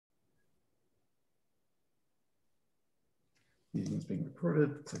Meeting is being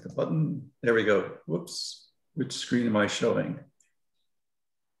recorded. Click the button. There we go. Whoops. Which screen am I showing?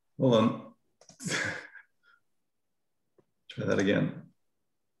 Hold on. Try that again.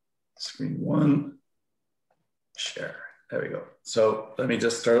 Screen one. Share. There we go. So let me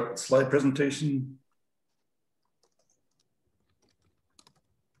just start slide presentation.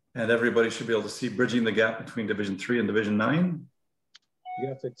 And everybody should be able to see bridging the gap between Division 3 and Division 9. You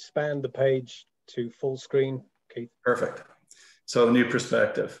have to expand the page to full screen, Keith. Perfect. So new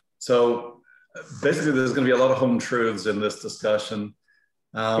perspective. So basically there's going to be a lot of home truths in this discussion.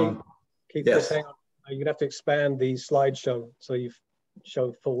 Keith, yes. just hang on. You're going to have to expand the slideshow so you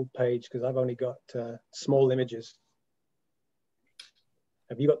show full page because I've only got small images.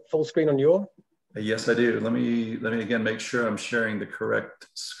 Have you got full screen on your? Yes, I do. Let me again make sure I'm sharing the correct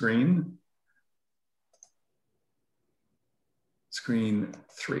screen. Screen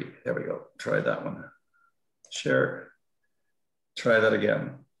 3. There we go. Try that one. Share. Try that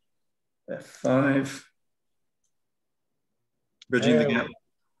again. F5. Bridging the gap.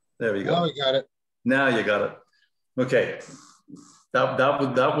 There we go. Now we got it. Now you got it. Okay. That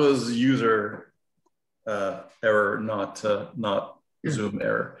was user error, not Zoom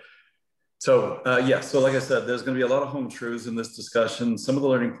error. So yeah, so like I said, there's going to be a lot of home truths in this discussion. Some of the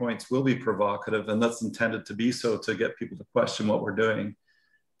learning points will be provocative, and that's intended to be so to get people to question what we're doing.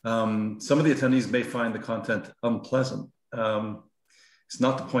 Some of the attendees may find the content unpleasant. It's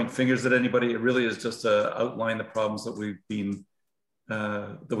not to point fingers at anybody. It really is just to outline the problems that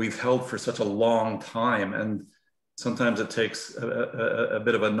we've held for such a long time. And sometimes it takes a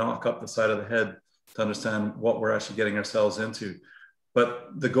bit of a knock up the side of the head to understand what we're actually getting ourselves into.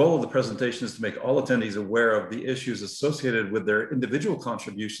 But the goal of the presentation is to make all attendees aware of the issues associated with their individual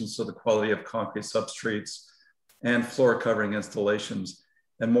contributions to the quality of concrete substrates and floor covering installations,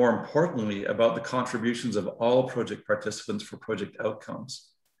 and more importantly, about the contributions of all project participants for project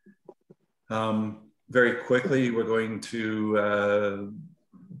outcomes. Very quickly, we're going to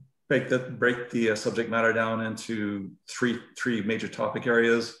break the subject matter down into three major topic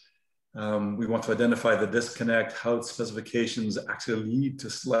areas. We want to identify the disconnect, how specifications actually lead to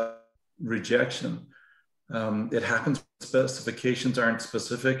slab rejection. It happens when specifications aren't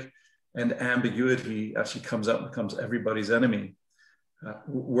specific, and ambiguity actually comes out and becomes everybody's enemy.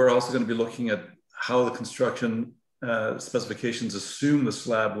 We're also going to be looking at how the construction specifications assume the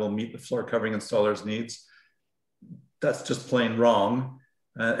slab will meet the floor covering installer's needs. That's just plain wrong.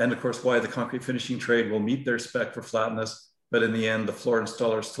 And of course, why the concrete finishing trade will meet their spec for flatness, but in the end, the floor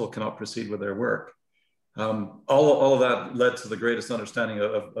installer still cannot proceed with their work. All of that led to the greatest understanding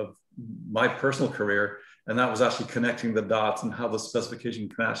of my personal career, and that was actually connecting the dots and how the specification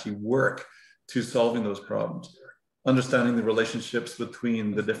can actually work to solving those problems. Understanding the relationships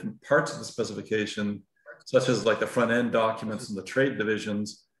between the different parts of the specification, such as like the front end documents and the trade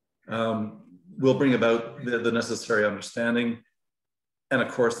divisions, will bring about the necessary understanding. And of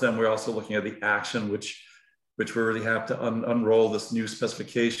course, then we're also looking at the action, which we really have to unroll this new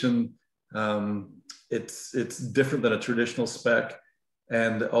specification. It's different than a traditional spec,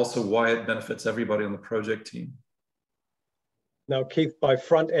 and also why it benefits everybody on the project team. Now, Keith, by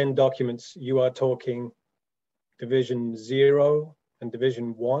front-end documents, you are talking Division 0 and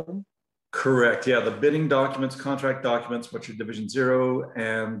Division 1? Correct, yeah, the bidding documents, contract documents, which are Division 0,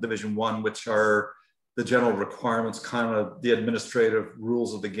 and Division 1, which are the general requirements, kind of the administrative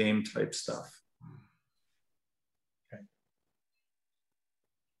rules of the game type stuff.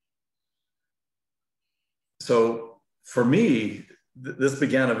 So for me, this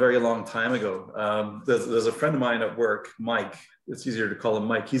began a very long time ago. There's a friend of mine at work, Mike. It's easier to call him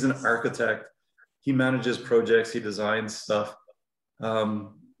Mike. He's an architect. He manages projects. He designs stuff.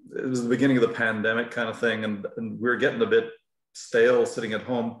 It was the beginning of the pandemic kind of thing, and we were getting a bit stale sitting at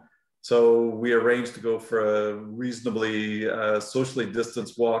home. So we arranged to go for a reasonably socially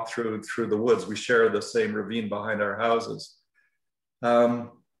distanced walk through the woods. We share the same ravine behind our houses. He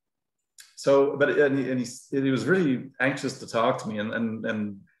was really anxious to talk to me,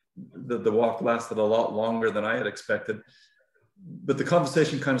 and the walk lasted a lot longer than I had expected. But the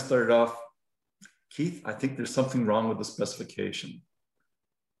conversation kind of started off, Keith, I think there's something wrong with the specification.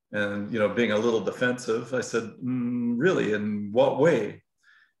 And, you know, being a little defensive, I said, really, in what way?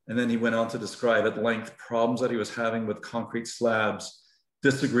 And then he went on to describe at length problems that he was having with concrete slabs,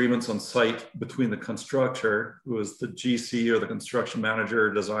 disagreements on site between the constructor, who was the GC or the construction manager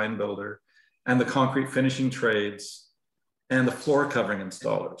or design builder, and the concrete finishing trades and the floor covering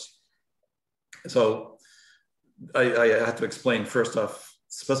installers. So I had to explain first off,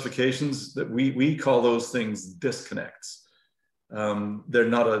 specifications that we call those things disconnects. They're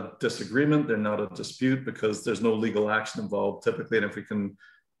not a disagreement, they're not a dispute because there's no legal action involved typically. And if we can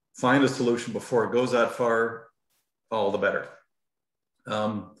find a solution before it goes that far, all the better.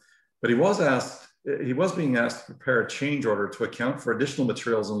 But he was being asked to prepare a change order to account for additional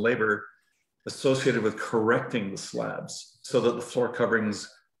materials and labor associated with correcting the slabs so that the floor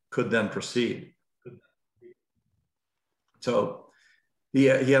coverings could then proceed. So he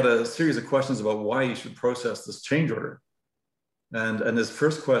had a series of questions about why he should process this change order. And his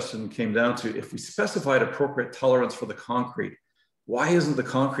first question came down to, if we specified appropriate tolerance for the concrete, why isn't the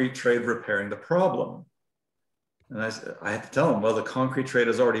concrete trade repairing the problem? And I had to tell him, well, the concrete trade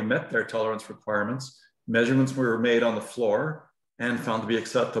has already met their tolerance requirements. Measurements were made on the floor and found to be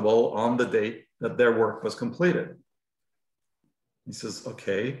acceptable on the date that their work was completed. He says,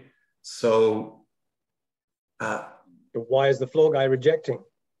 okay, so. Why is the floor guy rejecting?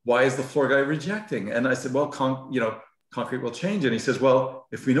 Why is the floor guy rejecting? And I said, well, concrete will change. And he says, well,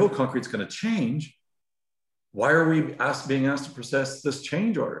 if we know concrete's going to change, why are we being asked to process this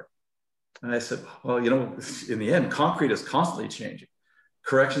change order? And I said, well, in the end, concrete is constantly changing.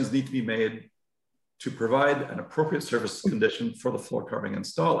 Corrections need to be made to provide an appropriate surface condition for the floor covering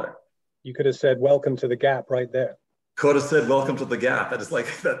installer. You could have said, welcome to the gap right there. Could have said, welcome to the gap. And it's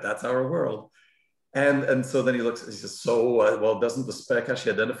like, that's our world. And so then he says, well, doesn't the spec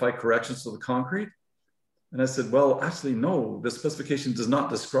actually identify corrections to the concrete? And I said, well, actually, no, the specification does not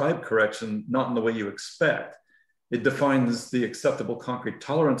describe correction, not in the way you expect. It defines the acceptable concrete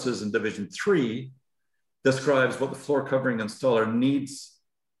tolerances in Division 3, describes what the floor covering installer needs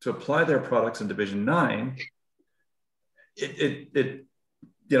to apply their products in Division 9. It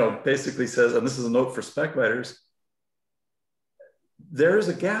basically says, and this is a note for spec writers, there is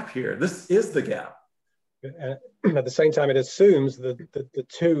a gap here. This is the gap. And at the same time, it assumes that the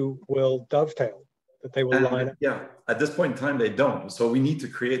two will dovetail, that they will line up. Yeah, at this point in time, they don't. So we need to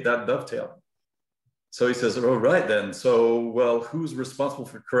create that dovetail. So he says, oh, right then. So, well, who's responsible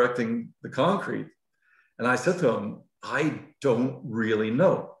for correcting the concrete? And I said to him, I don't really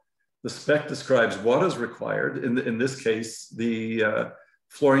know. The spec describes what is required, in this case, the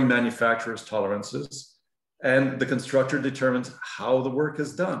flooring manufacturer's tolerances, and the constructor determines how the work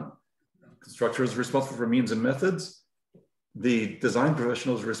is done. The constructor is responsible for means and methods. The design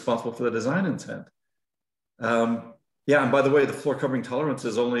professional is responsible for the design intent. Yeah, and by the way, the floor covering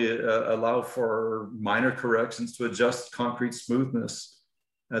tolerances only allow for minor corrections to adjust concrete smoothness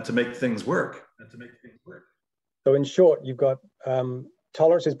to make things work. So in short, you've got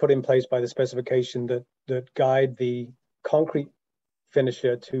tolerances put in place by the specification that guide the concrete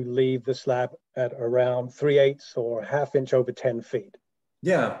finisher to leave the slab at around 3/8 or ½ inch over 10 feet.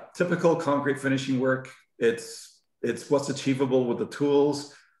 Yeah, typical concrete finishing work. It's what's achievable with the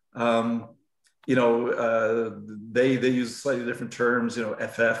tools. They use slightly different terms,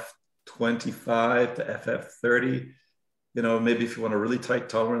 FF25 to FF30. Maybe if you want a really tight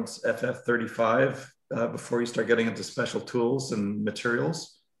tolerance, FF35 before you start getting into special tools and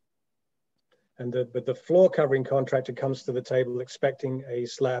materials. But the floor covering contractor comes to the table expecting a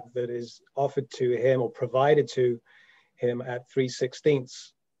slab that is offered to him or provided to him at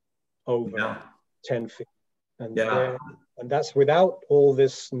 3/16 over 10 feet. And that's without all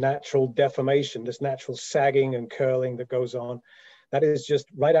this natural deformation, this natural sagging and curling that goes on. That is just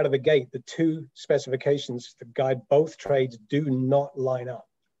right out of the gate. The two specifications that guide both trades do not line up.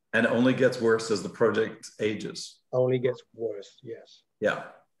 And it only gets worse as the project ages. Only gets worse, yes. Yeah.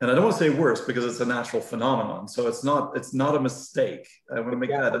 And I don't want to say worse because it's a natural phenomenon. So it's not a mistake. I want to make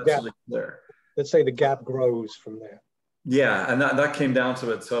that absolutely clear. Let's say the gap grows from there. Yeah, and that came down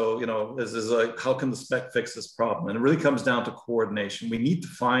to it. So, this is like, how can the spec fix this problem? And it really comes down to coordination. We need to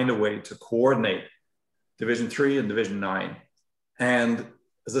find a way to coordinate Division 3 and Division 9. And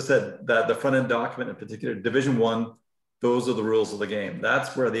as I said, that the front end document in particular, Division 1, those are the rules of the game.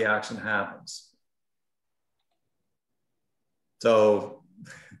 That's where the action happens. So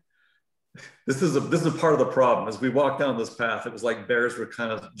this is a part of the problem. As we walk down this path, it was like bears were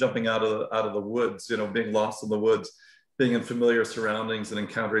kind of jumping out of the woods, being lost in the woods, being in familiar surroundings and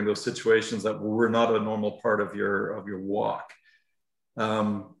encountering those situations that were not a normal part of your walk.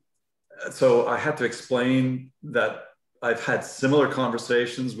 So I had to explain that I've had similar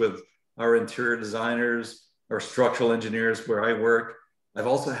conversations with our interior designers or structural engineers where I work. I've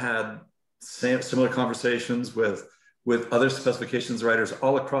also had similar conversations with other specifications writers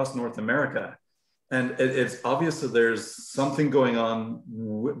all across North America. And it's obvious that there's something going on,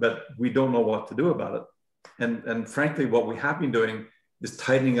 but we don't know what to do about it. And frankly, what we have been doing is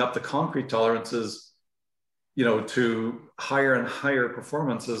tightening up the concrete tolerances, to higher and higher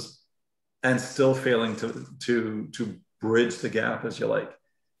performances, and still failing to bridge the gap, as you like.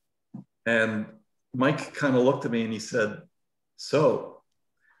 And Mike kind of looked at me and he said, so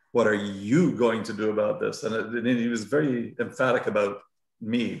what are you going to do about this? And he was very emphatic about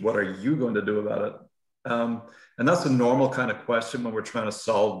me. What are you going to do about it? And that's a normal kind of question when we're trying to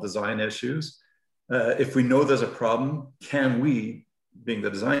solve design issues. If we know there's a problem, can we, being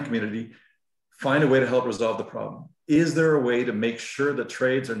the design community, find a way to help resolve the problem? Is there a way to make sure that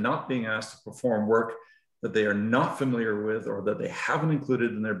trades are not being asked to perform work that they are not familiar with or that they haven't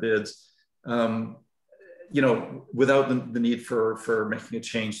included in their bids, without the need for making a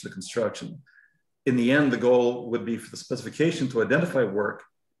change to the construction? In the end, the goal would be for the specification to identify work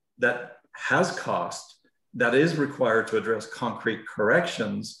that has cost, that is required to address concrete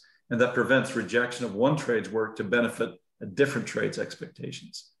corrections, and that prevents rejection of one trade's work to benefit a different trade's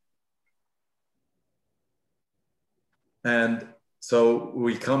expectations. And so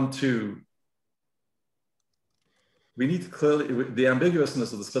we need to clearly, the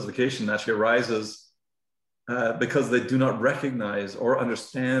ambiguousness of the specification actually arises because they do not recognize or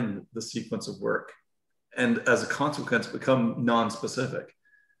understand the sequence of work, and as a consequence become non-specific.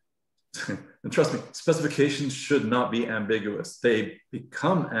 And trust me, specifications should not be ambiguous. They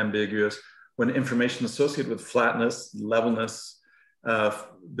become ambiguous when information associated with flatness, levelness,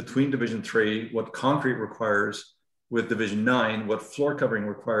 between Division 3, what concrete requires, with Division 9, what floor covering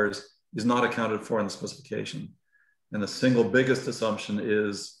requires, is not accounted for in the specification. And the single biggest assumption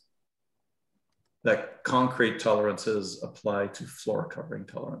is that concrete tolerances apply to floor covering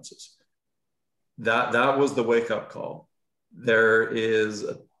tolerances. That was the wake-up call. There is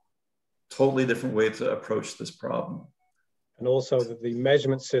a totally different way to approach this problem. And also that the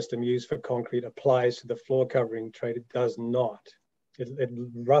measurement system used for concrete applies to the floor covering trade. It does not. It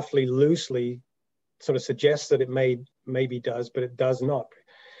roughly, loosely sort of suggests that it maybe does, but it does not,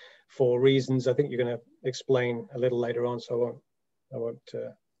 for reasons I think you're going to explain a little later on, so I won't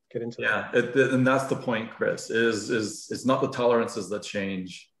get into that. And that's the point, Chris, is it's not the tolerances that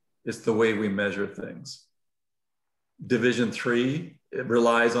change, it's the way we measure things. Division 3, it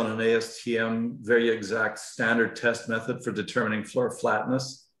relies on an ASTM very exact standard test method for determining floor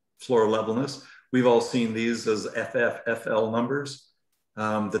flatness, floor levelness. We've all seen these as FF, FL numbers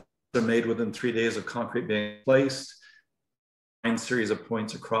that are made within 3 days of concrete being placed, 9 series of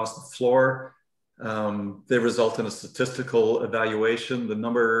points across the floor. They result in a statistical evaluation. The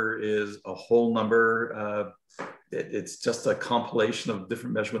number is a whole number. It's just a compilation of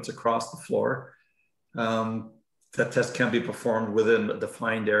different measurements across the floor. That test can be performed within a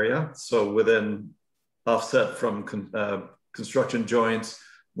defined area. So within offset from construction joints,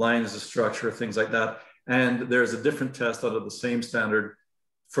 lines of structure, things like that. And there's a different test under the same standard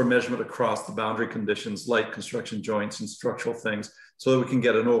for measurement across the boundary conditions like construction joints and structural things, so that we can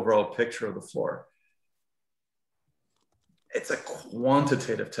get an overall picture of the floor. It's a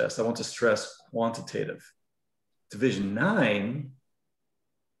quantitative test. I want to stress quantitative. Division 9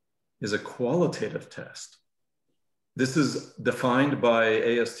 is a qualitative test. This is defined by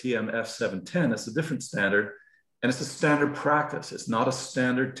ASTM F710. It's a different standard, and it's a standard practice. It's not a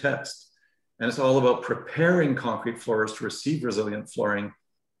standard test. And it's all about preparing concrete floors to receive resilient flooring.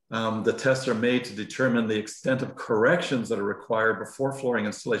 The tests are made to determine the extent of corrections that are required before flooring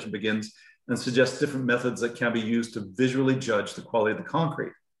installation begins, and suggest different methods that can be used to visually judge the quality of the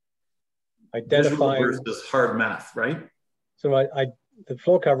concrete. Identifying visual versus hard math, right? So the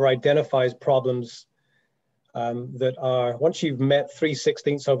floor cover identifies problems that are, once you've met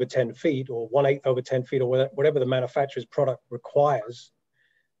 3/16 over 10 feet or 1/8 over 10 feet or whatever the manufacturer's product requires,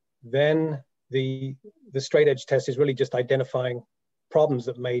 then the straight edge test is really just identifying problems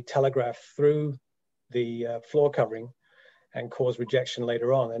that may telegraph through the floor covering and cause rejection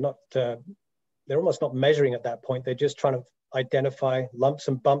later on. They're almost not measuring at that point. They're just trying to identify lumps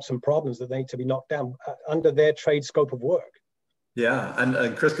and bumps and problems that need to be knocked down under their trade scope of work. Yeah,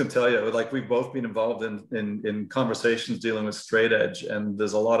 and Chris can tell you, like, we've both been involved in conversations dealing with straight edge, and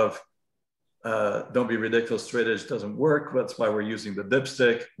there's a lot of don't be ridiculous, straight edge doesn't work. That's why we're using the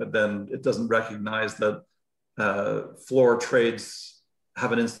dipstick, but then it doesn't recognize that floor trades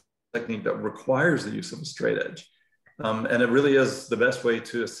have an technique that requires the use of a straight edge. And it really is the best way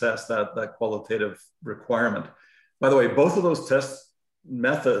to assess that qualitative requirement. By the way, both of those test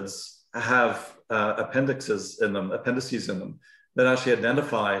methods have appendices in them that actually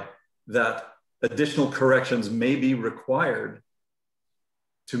identify that additional corrections may be required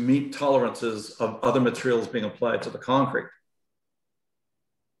to meet tolerances of other materials being applied to the concrete.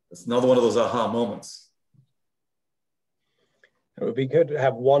 It's another one of those aha moments. It would be good to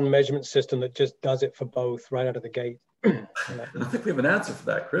have one measurement system that just does it for both right out of the gate. I think we have an answer for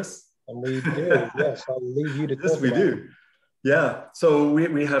that, Chris. And we do, yes. I'll leave you to talk Yes, we about do. it. Yeah, so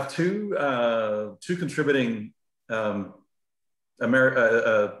we have two contributing standards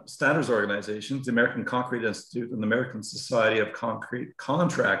organizations, the American Concrete Institute and the American Society of Concrete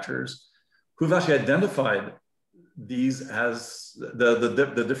Contractors, who've actually identified these as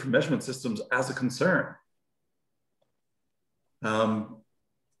the different measurement systems as a concern. And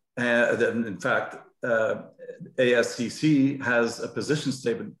in fact, ASCC has a position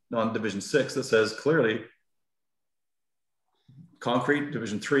statement on Division 6 that says clearly, concrete,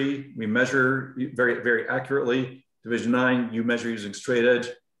 Division 3, we measure very, very accurately. Division 9, you measure using straight edge,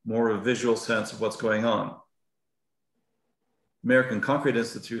 more of a visual sense of what's going on. American Concrete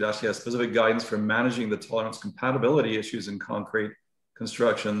Institute actually has specific guidance for managing the tolerance compatibility issues in concrete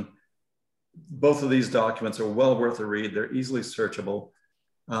construction. Both of these documents are well worth a read. They're easily searchable.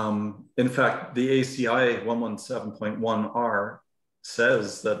 In fact, the ACI 117.1R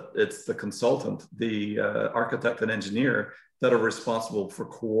says that it's the consultant, the architect and engineer that are responsible for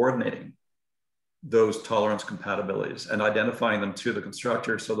coordinating those tolerance compatibilities and identifying them to the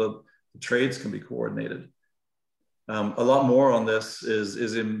constructor so that the trades can be coordinated. A lot more on this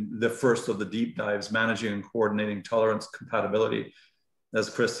is in the first of the deep dives, managing and coordinating tolerance compatibility. As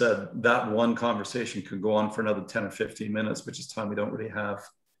Chris said, that one conversation could go on for another 10 or 15 minutes, which is time we don't really have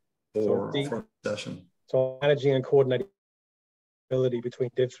for the session. So managing and coordinating between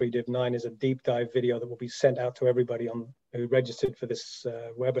Div 3, Div 9 is a deep dive video that will be sent out to everybody who registered for this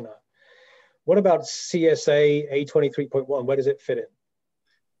webinar. What about CSA A23.1? Where does it fit in?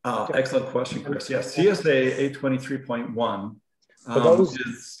 Excellent question, Chris. Yes, CSA A23.1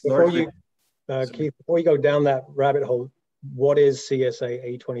 is largely... Keith, before you go down that rabbit hole, what is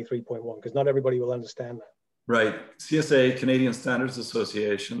CSA A23.1? Because not everybody will understand that. Right. CSA, Canadian Standards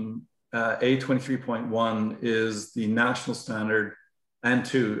Association, A23.1 is the national standard, and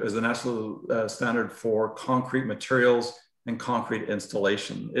 2 is the national standard for concrete materials and concrete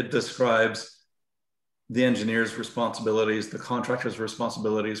installation. It describes the engineer's responsibilities, the contractor's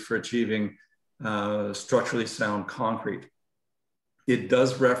responsibilities for achieving structurally sound concrete. It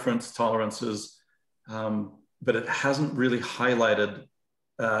does reference tolerances, but it hasn't really highlighted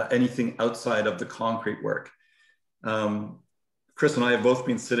anything outside of the concrete work. Chris and I have both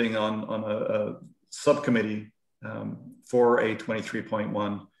been sitting on a subcommittee for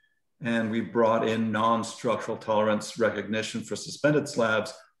A23.1, and we brought in non-structural tolerance recognition for suspended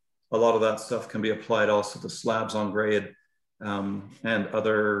slabs. A lot of that stuff can be applied also to slabs on grade and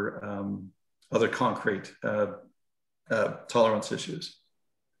other concrete tolerance issues.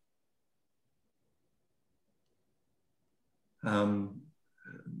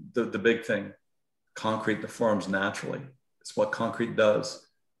 The big thing, concrete deforms naturally. It's what concrete does.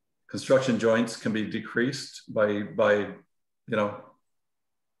 Construction joints can be decreased by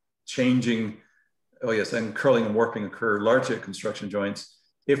changing, oh yes, and curling and warping occur largely at construction joints.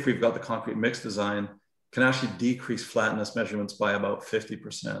 If we've got the concrete mix design, can actually decrease flatness measurements by about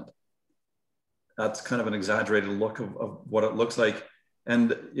 50%. That's kind of an exaggerated look of what it looks like.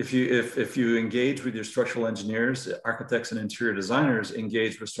 And if you engage with your structural engineers, architects and interior designers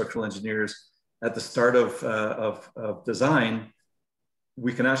engage with structural engineers at the start of design,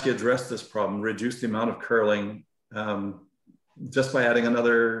 we can actually address this problem, reduce the amount of curling just by adding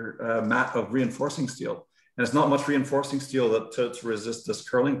another mat of reinforcing steel. And it's not much reinforcing steel to resist this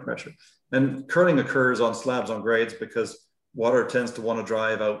curling pressure. And curling occurs on slabs on grades because water tends to want to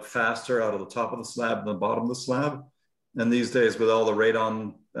drive out faster out of the top of the slab than the bottom of the slab. And these days, with all the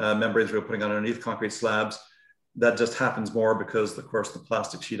radon membranes we're putting underneath concrete slabs, that just happens more because, of course, the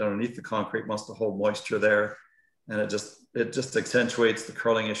plastic sheet underneath the concrete wants to hold moisture there. And it just accentuates the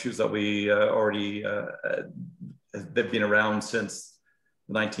curling issues that we already, they've been around since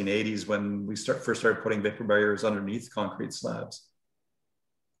the 1980s when we first started putting vapor barriers underneath concrete slabs.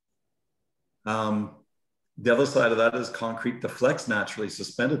 The other side of that is concrete deflects naturally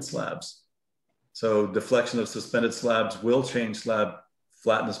suspended slabs. So deflection of suspended slabs will change slab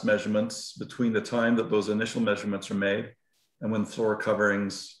flatness measurements between the time that those initial measurements are made and when floor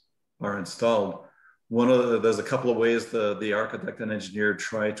coverings are installed. There's a couple of ways the architect and engineer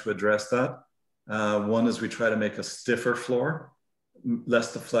try to address that. One is we try to make a stiffer floor.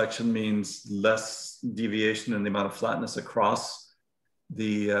 Less deflection means less deviation in the amount of flatness across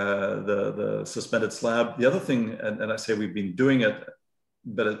the suspended slab. The other thing, and I say we've been doing it,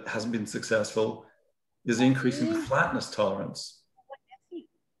 but it hasn't been successful, is increasing the flatness tolerance.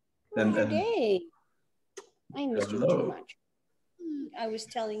 And I missed you too much. I was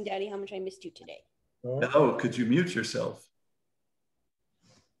telling Daddy how much I missed you today. Hello, could you mute yourself?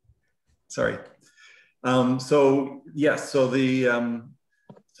 Sorry. So yes, so the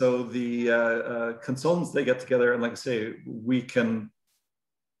So the consultants, they get together and like I say, we can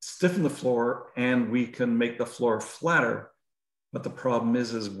stiffen the floor and we can make the floor flatter. But the problem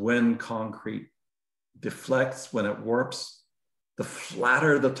is when concrete deflects, when it warps, the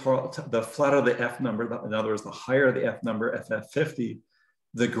flatter the F number, in other words, the higher the F number, FF50,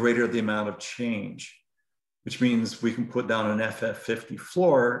 the greater the amount of change, which means we can put down an FF50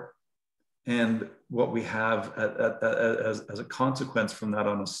 floor. And what we have as a consequence from that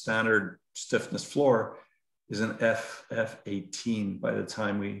on a standard stiffness floor is an FF18 by the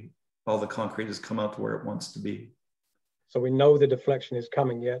time all the concrete has come out to where it wants to be. So we know the deflection is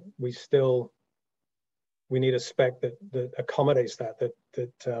coming, yet we need a spec that accommodates that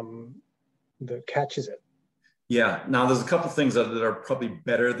catches it. Yeah. Now there's a couple of things that are probably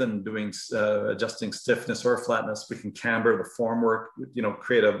better than doing adjusting stiffness or flatness. We can camber the formwork,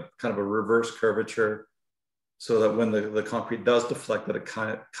 create a kind of a reverse curvature, so that when the concrete does deflect, that it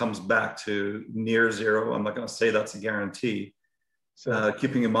kind of comes back to near zero. I'm not going to say that's a guarantee. So,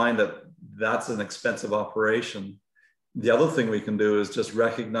 keeping in mind that that's an expensive operation. The other thing we can do is just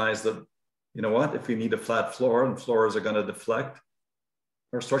recognize that, you know what, if we need a flat floor and floors are going to deflect,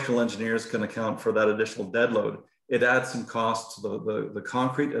 our structural engineers can account for that additional dead load. It adds some cost to the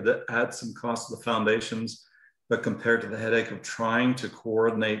concrete, it adds some cost to the foundations, but compared to the headache of trying to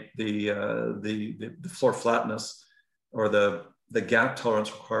coordinate the floor flatness or the gap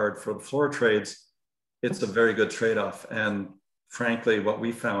tolerance required for the floor trades, it's a very good trade-off. And frankly, what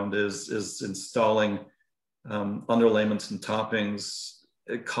we found is installing underlayments and toppings,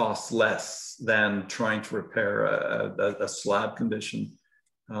 it costs less than trying to repair a slab condition.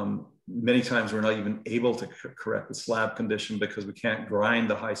 Many times we're not even able to correct the slab condition because we can't grind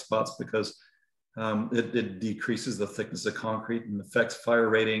the high spots because it decreases the thickness of concrete and affects fire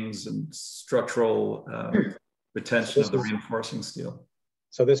ratings and structural retention of the reinforcing steel.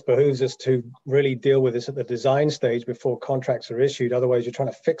 So this behooves us to really deal with this at the design stage before contracts are issued. Otherwise, you're trying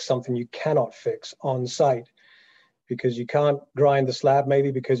to fix something you cannot fix on site because you can't grind the slab,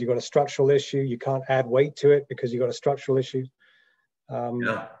 maybe because you've got a structural issue. You can't add weight to it because you've got a structural issue.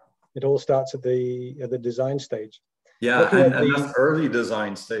 It all starts at the design stage. Yeah, and that's early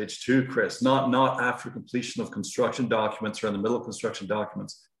design stage too, Chris, not after completion of construction documents or in the middle of construction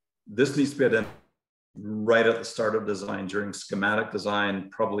documents. This needs to be identified right at the start of design, during schematic design,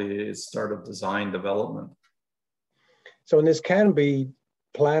 probably start of design development. So, and this can be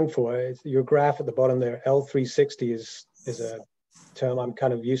planned for. Your graph at the bottom there, L360 is a term I'm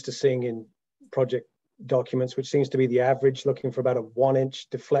kind of used to seeing in project documents, which seems to be the average, looking for about a 1-inch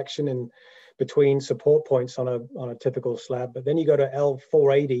deflection in between support points on a typical slab. But then you go to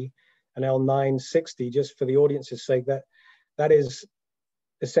L480 and L960, just for the audience's sake, that is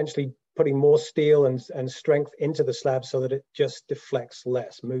essentially putting more steel and strength into the slab so that it just deflects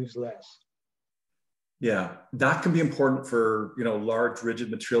less, moves less. Yeah, that can be important for large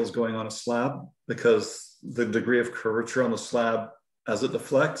rigid materials going on a slab, because the degree of curvature on the slab as it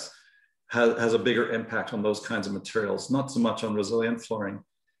deflects has a bigger impact on those kinds of materials, not so much on resilient flooring.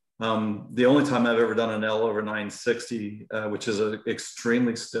 The only time I've ever done an L over 960, which is an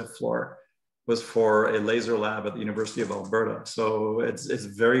extremely stiff floor, was for a laser lab at the University of Alberta. So it's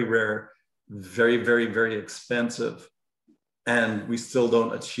very rare, very, very, very expensive. And we still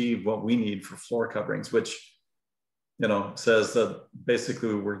don't achieve what we need for floor coverings, which, says that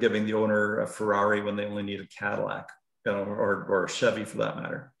basically we're giving the owner a Ferrari when they only need a Cadillac, or a Chevy for that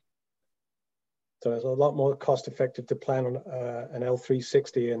matter. So it's a lot more cost effective to plan on an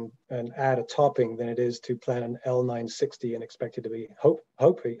L360 and add a topping than it is to plan an L960 and expect it to be, hope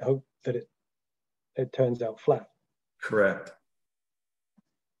that it turns out flat. Correct.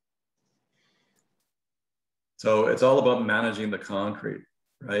 So it's all about managing the concrete,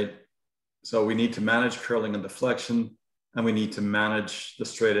 right? So we need to manage curling and deflection, and we need to manage the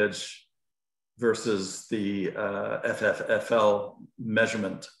straight edge versus the FFFL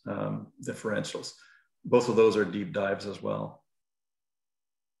measurement differentials. Both of those are deep dives as well.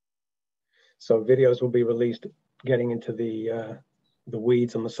 So videos will be released getting into the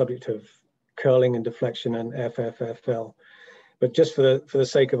weeds on the subject of curling and deflection and FFFL. But just for the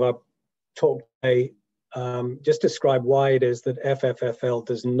sake of our talk today, just describe why it is that FFFL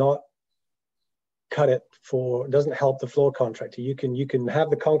does not doesn't help the floor contractor. You can have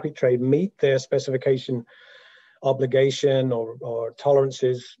the concrete trade meet their specification obligation or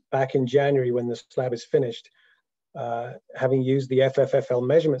tolerances back in January when the slab is finished, having used the FFFL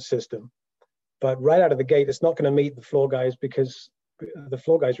measurement system. But right out of the gate, it's not going to meet the floor guys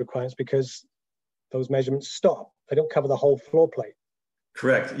requirements because those measurements stop. They don't cover the whole floor plate.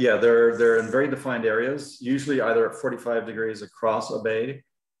 Correct. Yeah, they're in very defined areas, usually either at 45 degrees across a bay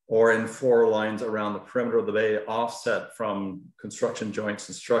or in floor lines around the perimeter of the bay, offset from construction joints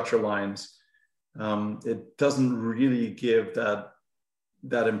and structure lines, it doesn't really give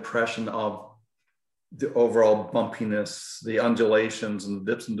that impression of the overall bumpiness, the undulations and the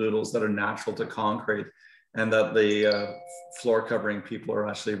dips and doodles that are natural to concrete, and that the floor covering people are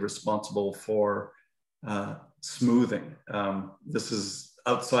actually responsible for smoothing. This is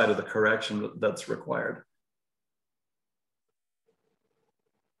outside of the correction that's required.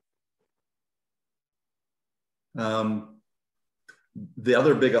 The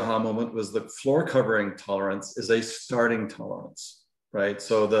other big aha moment was the floor covering tolerance is a starting tolerance, right?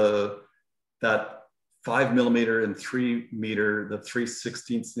 So that 5 millimeter and 3 meter, the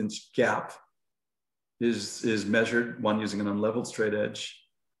 3/16 inch gap is measured, one using an unleveled straight edge,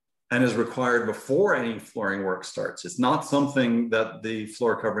 and is required before any flooring work starts. It's not something that the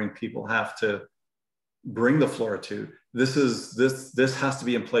floor covering people have to bring the floor to. This has to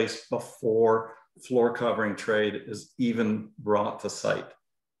be in place before floor covering trade is even brought to site.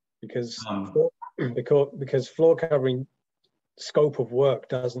 Because floor covering scope of work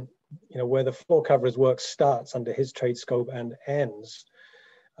doesn't, where the floor coverer's work starts under his trade scope and ends,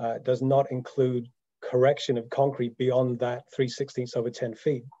 does not include correction of concrete beyond that 3/16 over 10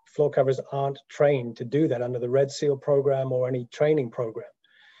 feet. Floor coverers aren't trained to do that under the Red Seal program or any training program.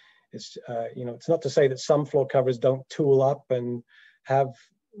 It's, it's not to say that some floor coverers don't tool up and have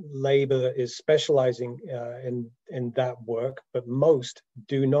labor that is specializing in that work, but most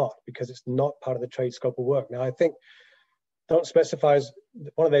do not, because it's not part of the trade scope of work. Now, I think Don't specifies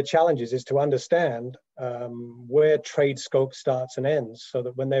one of their challenges is to understand where trade scope starts and ends, so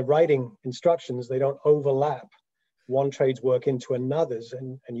that when they're writing instructions, they don't overlap one trade's work into another's,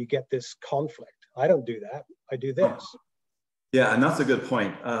 and you get this conflict. I don't do that. I do this. Yeah, and that's a good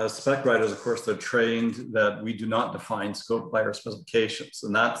point. Spec writers, of course, they're trained that we do not define scope by our specifications,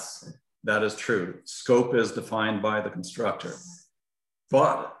 and that is true. Scope is defined by the constructor,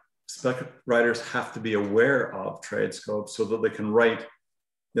 but spec writers have to be aware of trade scope so that they can write.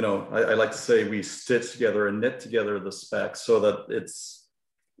 You know, I like to say we stitch together and knit together the spec so that it's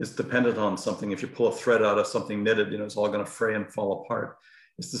dependent on something. If you pull a thread out of something knitted, you know, it's all going to fray and fall apart.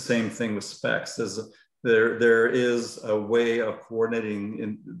 It's the same thing with specs. There is a way of coordinating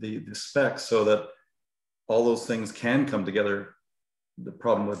in the specs so that all those things can come together. The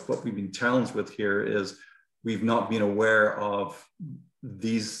problem with what we've been challenged with here is we've not been aware of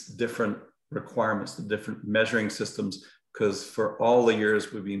these different requirements, the different measuring systems, because for all the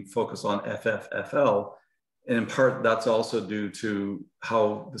years we've been focused on FFFL. And in part, that's also due to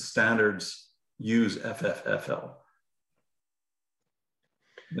how the standards use FFFL.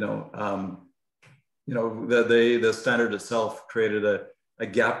 The standard itself created a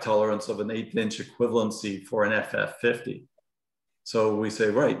gap tolerance of an 1/8 inch equivalency for an FF50. So we say,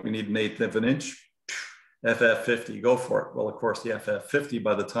 right, we need an 1/8 of an inch, FF50, go for it. Well, of course, the FF50,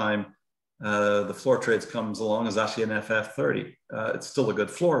 by the time the floor trades comes along, is actually an FF30. It's still a good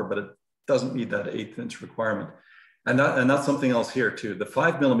floor, but it doesn't meet that 1/8 inch requirement. And that's something else here too. The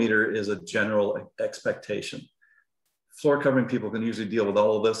 5 millimeter is a general expectation. Floor covering people can usually deal with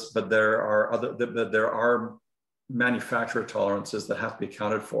all of this, but there are manufacturer tolerances that have to be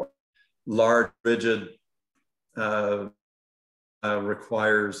accounted for. Large, rigid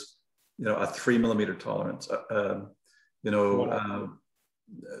requires, a 3 millimeter tolerance.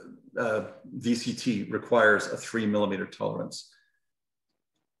 VCT requires a 3 millimeter tolerance.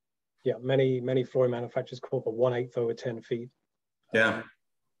 Yeah, many flooring manufacturers call for 1/8 over 10 feet. Yeah.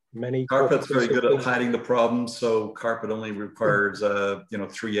 Many carpet's very good at hiding the problem, so carpet only requires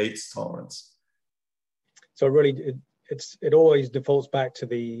 3/8 tolerance. So really, it always defaults back to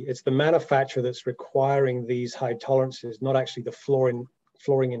it's the manufacturer that's requiring these high tolerances, not actually the flooring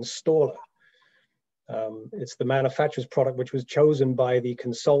installer. It's the manufacturer's product, which was chosen by the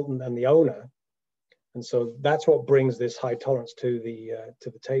consultant and the owner, and so that's what brings this high tolerance to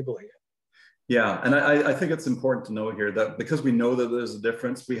the table here. Yeah, and I think it's important to know here that because we know that there's a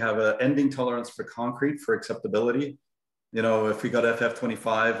difference, we have an ending tolerance for concrete for acceptability. If we got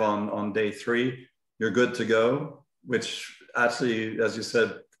FF25 on day 3, you're good to go, which actually, as you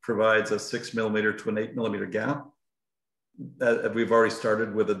said, provides a 6 millimeter to an 8 millimeter gap. We've already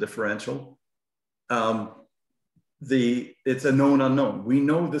started with a differential. It's a known unknown. We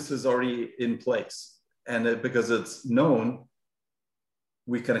know this is already in place, and because it's known,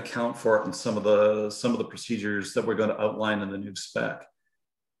 we can account for it in some of the procedures that we're going to outline in the new spec.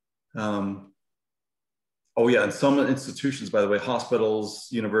 And some institutions, by the way,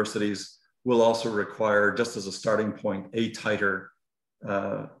 hospitals, universities, will also require, just as a starting point, a tighter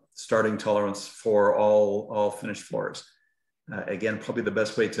starting tolerance for all finished floors. Again, probably the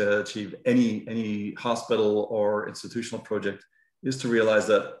best way to achieve any hospital or institutional project is to realize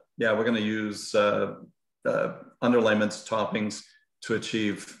that, yeah, we're going to use underlayments, toppings to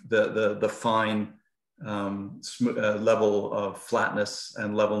achieve the fine level of flatness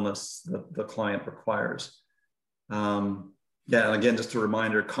and levelness that the client requires. Yeah, and again, just a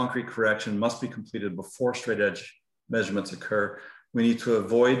reminder, concrete correction must be completed before straight edge measurements occur. We need to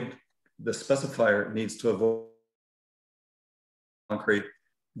avoid, the specifier needs to avoid concrete.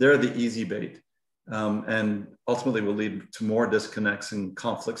 They're the easy bait, and ultimately will lead to more disconnects and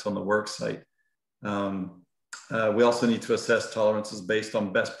conflicts on the work site. We also need to assess tolerances based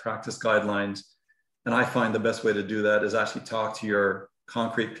on best practice guidelines. And I find the best way to do that is actually talk to your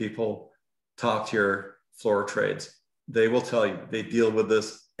concrete people, talk to your floor trades. They will tell you, they deal with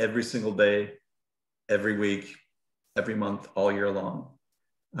this every single day, every week, every month, all year long.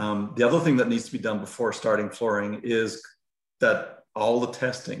 The other thing that needs to be done before starting flooring is that all the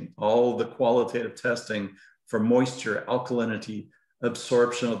testing, all the qualitative testing for moisture, alkalinity,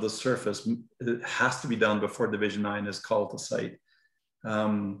 absorption of the surface, it has to be done before Division 9 is called to site.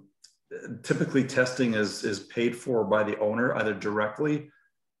 Typically testing is paid for by the owner, either directly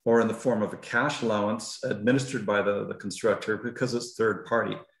or in the form of a cash allowance administered by the constructor, because it's third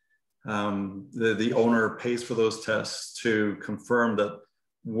party. The owner pays for those tests to confirm that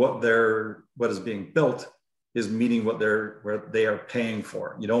what is being built is meeting what they are paying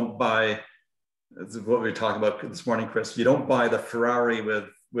for. You don't buy, this is what we were talking about this morning, Chris, you don't buy the Ferrari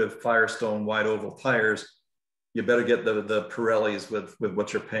with Firestone wide oval tires. You better get the Pirellis with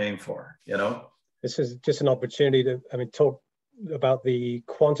what you're paying for, you know? This is just an opportunity to, talk about the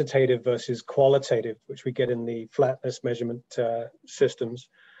quantitative versus qualitative, which we get in the flatness measurement systems.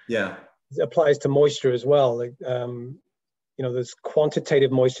 Yeah. It applies to moisture as well. There's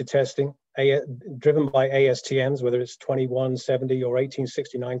quantitative moisture testing driven by ASTMs, whether it's 2170 or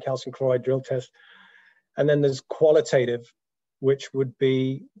 1869 calcium chloride drill test. And then there's qualitative, which would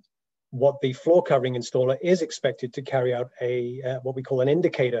be what the floor covering installer is expected to carry out what we call an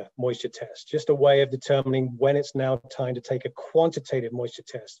indicator moisture test, just a way of determining when it's now time to take a quantitative moisture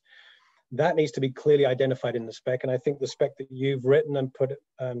test. That needs to be clearly identified in the spec. And I think the spec that you've written and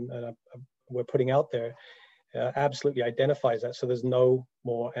we're putting out there absolutely identifies that. So there's no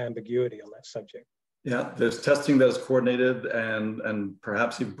more ambiguity on that subject. Yeah, there's testing that is coordinated and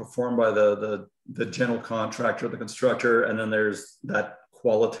perhaps even performed by the general contractor, the constructor, and then there's that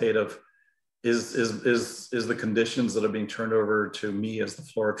qualitative is the conditions that are being turned over to me as the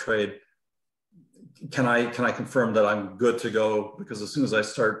floor trade. Can I confirm that I'm good to go? Because as soon as I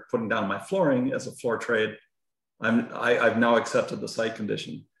start putting down my flooring as a floor trade, I've now accepted the site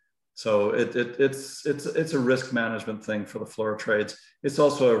condition. So it's a risk management thing for the floor trades. It's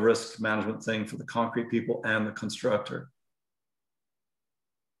also a risk management thing for the concrete people and the constructor.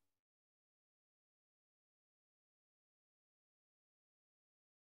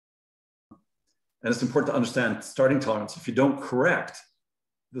 And it's important to understand starting tolerance. If you don't correct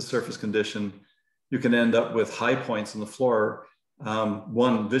the surface condition, you can end up with high points in the floor.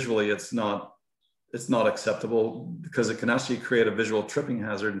 One, visually, it's not acceptable because it can actually create a visual tripping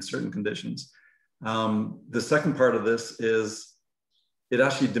hazard in certain conditions. The second part of this is it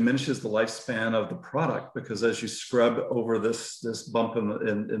actually diminishes the lifespan of the product, because as you scrub over this bump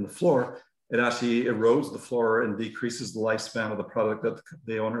in the floor, it actually erodes the floor and decreases the lifespan of the product that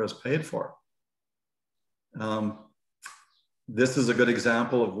the owner has paid for. This is a good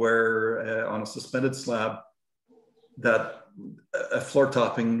example of where on a suspended slab that a floor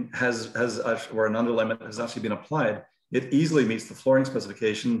topping or an underlayment has actually been applied. It easily meets the flooring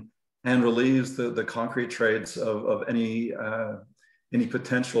specification and relieves the concrete trades of any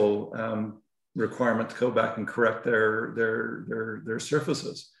potential requirement to go back and correct their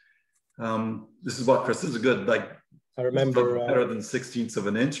surfaces. This is what, Chris, this is a good, I remember better than 1/16 of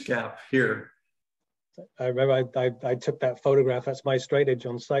an inch gap here. I remember I took that photograph. That's my straight edge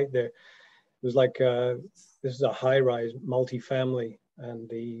on site there. It was like, this is a high-rise multifamily, and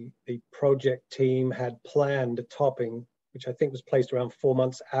the project team had planned a topping, which I think was placed around 4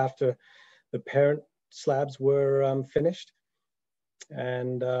 months after the parent slabs were finished.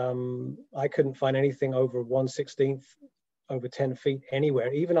 And I couldn't find anything over 1/16, over 10 feet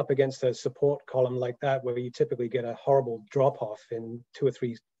anywhere, even up against a support column like that, where you typically get a horrible drop-off in 2 or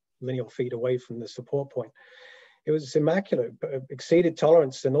 3 lineal feet away from the support point. It was immaculate, exceeded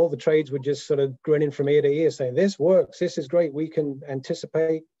tolerance, and all the trades were just sort of grinning from ear to ear saying, this works, this is great, we can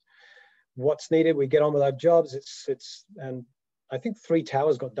anticipate what's needed, we get on with our jobs. And I think 3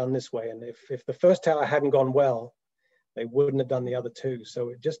 towers got done this way, and if the first tower hadn't gone well, they wouldn't have done the other 2. So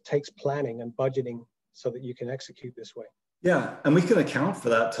it just takes planning and budgeting so that you can execute this way. Yeah, and we can account for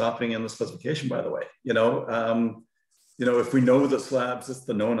that topping in the specification, by the way. If we know that slabs, it's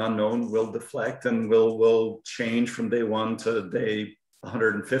the known unknown, will deflect and will change from day one to day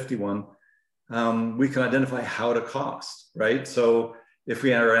 151. We can identify how to cost, right? So if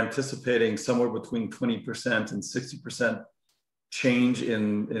we are anticipating somewhere between 20% and 60% change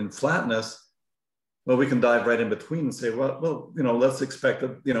in flatness, well, we can dive right in between and say, well, let's expect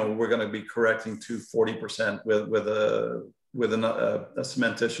that, we're going to be correcting to 40% with a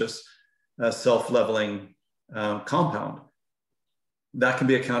cementitious self-leveling compound. That can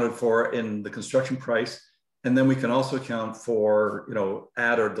be accounted for in the construction price. And then we can also account for,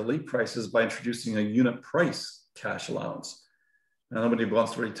 add or delete prices by introducing a unit price cash allowance. Now, nobody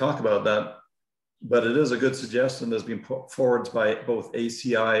wants to really talk about that, but it is a good suggestion that's been put forward by both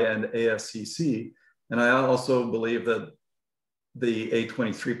ACI and AFCSC. And I also believe that the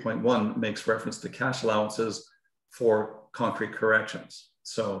A23.1 makes reference to cash allowances for concrete corrections.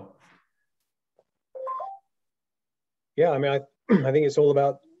 So. Yeah, I mean, I think it's all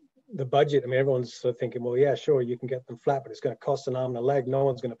about the budget. I mean, everyone's sort of thinking, well, yeah, sure, you can get them flat, but it's going to cost an arm and a leg. No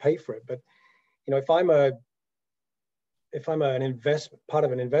one's going to pay for it. But, if I'm an investment part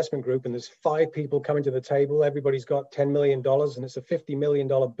of an investment group and there's 5 people coming to the table, everybody's got $10 million and it's a $50 million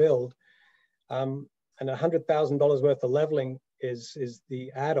build, and $100,000 worth of leveling is the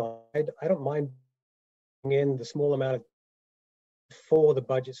add-on. I don't mind in the small amount of before the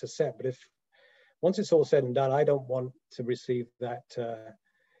budgets are set, but once it's all said and done, I don't want to receive that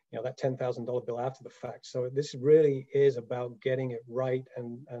that $10,000 bill after the fact. So this really is about getting it right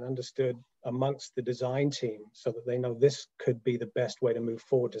and understood amongst the design team so that they know this could be the best way to move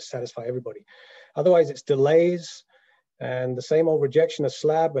forward to satisfy everybody. Otherwise, it's delays and the same old rejection of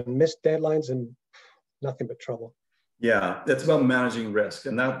slab and missed deadlines and nothing but trouble. Yeah, it's about managing risk.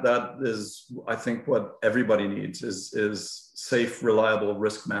 And that is, I think, what everybody needs is safe, reliable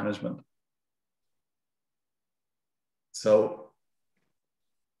risk management. So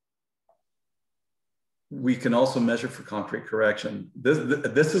we can also measure for concrete correction.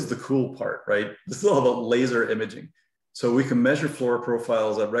 This is the cool part, right? This is all about laser imaging. So we can measure floor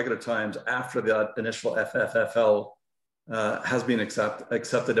profiles at regular times after that initial FFFL has been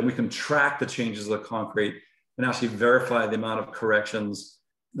accepted, and we can track the changes of the concrete and actually verify the amount of corrections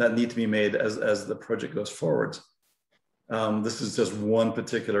that need to be made as the project goes forward. This is just one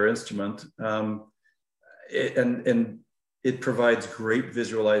particular instrument. And it provides great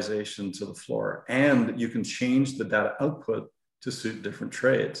visualization to the floor, and you can change the data output to suit different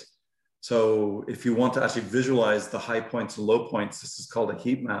trades. So if you want to actually visualize the high points and low points, this is called a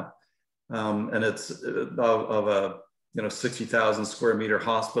heat map. And it's of a 60,000 square meter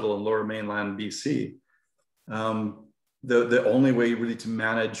hospital in Lower Mainland, BC. The only way really to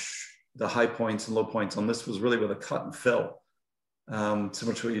manage the high points and low points on this was really with a cut and fill,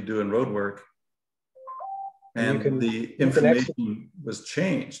 similar to what you do in road work. And the information was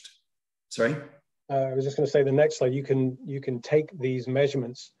changed. Sorry? I was just going to say the next slide, you can take these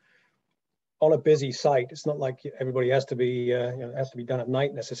measurements on a busy site. It's not like everybody has to be has to be done at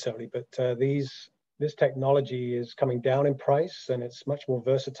night necessarily, but this technology is coming down in price and it's much more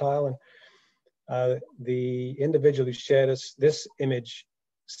versatile. And the individual who shared us this image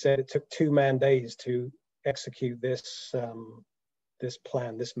said it took 2 man days to execute this this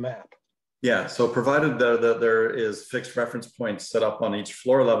plan, this map. Yeah, so provided that there is fixed reference points set up on each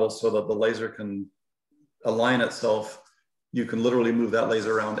floor level so that the laser can align itself, you can literally move that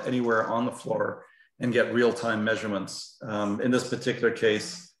laser around anywhere on the floor and get real-time measurements. In this particular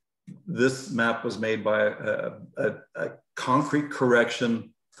case, this map was made by a concrete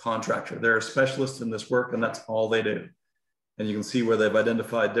correction contractor. They're a specialist in this work, and that's all they do. And you can see where they've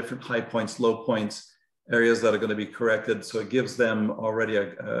identified different high points, low points, areas that are going to be corrected. So it gives them already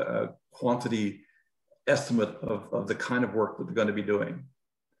a quantity estimate of the kind of work that they're going to be doing.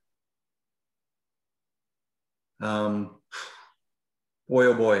 Boy,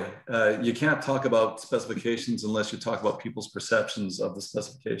 oh boy, you can't talk about specifications unless you talk about people's perceptions of the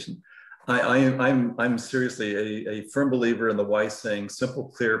specification. I'm seriously a firm believer in the wise saying, simple,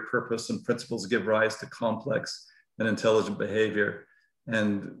 clear purpose and principles give rise to complex and intelligent behavior.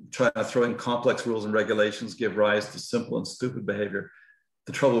 And trying to throw in complex rules and regulations give rise to simple and stupid behavior.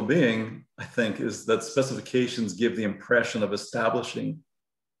 The trouble being, I think, is that specifications give the impression of establishing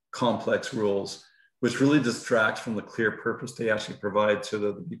complex rules, which really distracts from the clear purpose they actually provide to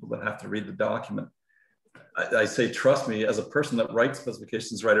the people that have to read the document. I say, trust me, as a person that writes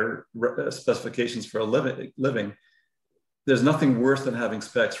specifications, specifications for a living, there's nothing worse than having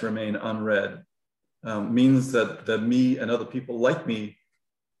specs remain unread. Means that me and other people like me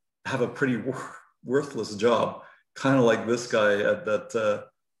have a pretty worthless job kind of like this guy at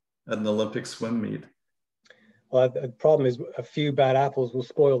an Olympic swim meet. Well, the problem is a few bad apples will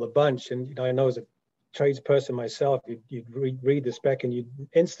spoil the bunch. And I know as a tradesperson myself, you'd read the spec and you'd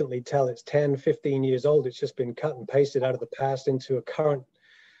instantly tell it's 10, 15 years old. It's just been cut and pasted out of the past into a current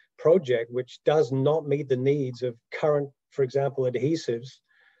project, which does not meet the needs of current, for example, adhesives,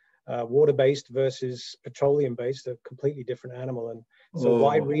 water-based versus petroleum-based, a completely different animal. And so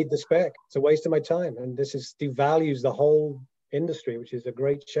why read the spec? It's a waste of my time. And this devalues the whole industry, which is a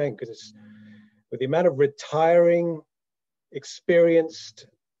great shame, because it's with the amount of retiring, experienced,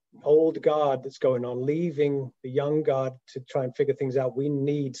 old guard that's going on, leaving the young guard to try and figure things out. We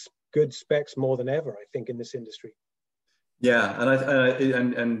need good specs more than ever, I think, in this industry. Yeah,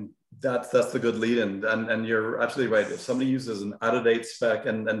 and that's the good lead in, and you're absolutely right. If somebody uses an out-of-date spec,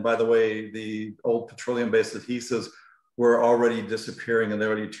 and by the way, the old petroleum-based adhesives were already disappearing in the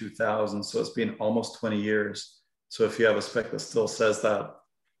early 2000s, so it's been almost 20 years. So if you have a spec that still says that,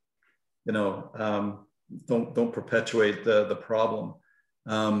 don't perpetuate the problem.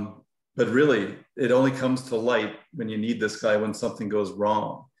 But really, it only comes to light when you need this guy, when something goes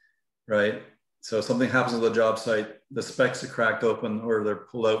wrong, right? So something happens on the job site, the specs are cracked open, or they're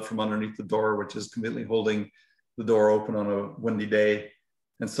pulled out from underneath the door, which is completely holding the door open on a windy day,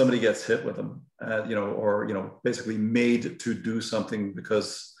 and somebody gets hit with them, or basically made to do something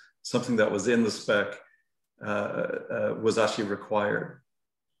because something that was in the spec was actually required.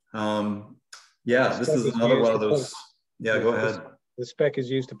 This is another one of those. Yeah, go ahead. The spec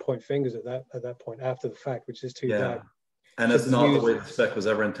is used to point fingers at that point after the fact, which is too bad. And it's not the way the spec was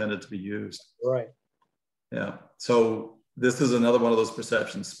ever intended to be used. Right. Yeah. So this is another one of those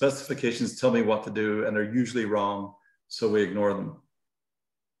perceptions. Specifications tell me what to do, and they're usually wrong, so we ignore them.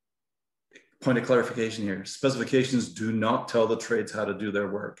 Point of clarification here. Specifications do not tell the trades how to do their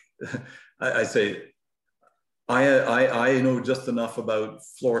work. I say, I know just enough about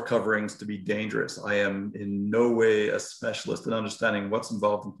floor coverings to be dangerous. I am in no way a specialist in understanding what's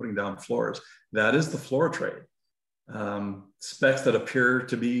involved in putting down floors. That is the floor trade. Specs that appear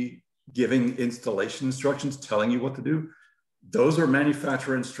to be giving installation instructions, telling you what to do, those are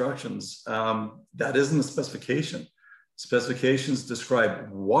manufacturer instructions. That isn't a specification. Specifications describe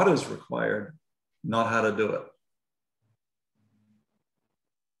what is required, not how to do it.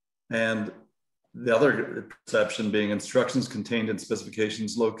 And the other perception being instructions contained in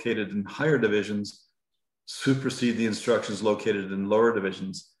specifications located in higher divisions supersede the instructions located in lower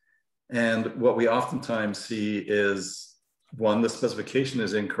divisions. And what we oftentimes see is, one, the specification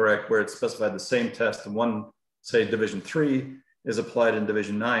is incorrect, where it's specified the same test in one, say, Division 3 is applied in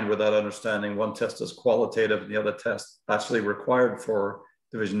Division 9 without understanding one test is qualitative and the other test actually required for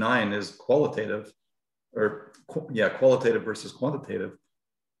Division 9 is qualitative, or qualitative versus quantitative,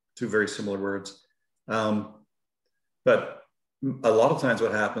 two very similar words. But a lot of times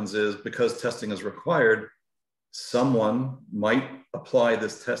what happens is, because testing is required, someone might apply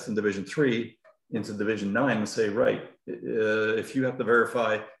this test in Division 3 into Division 9 and say, right, if you have to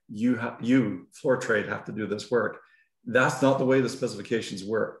verify, you floor trade have to do this work. That's not the way the specifications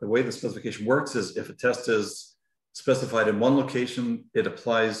work. The way the specification works is, if a test is specified in one location, it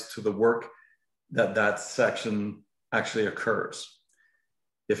applies to the work that section actually occurs.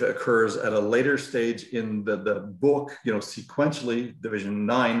 If it occurs at a later stage in the book, sequentially, Division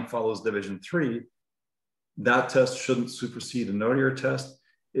 9 follows Division 3, that test shouldn't supersede an earlier test.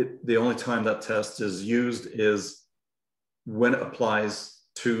 The only time that test is used is when it applies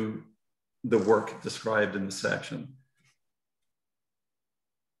to the work described in the section.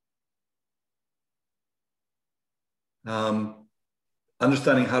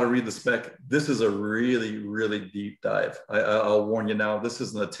 Understanding how to read the spec. This is a really, really deep dive. I'll warn you now, this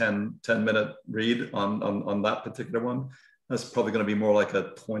isn't a 10-minute read on that particular one. That's probably going to be more like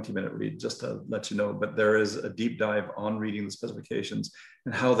a 20-minute read, just to let you know. But there is a deep dive on reading the specifications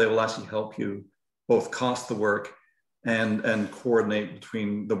and how they will actually help you both cost the work and coordinate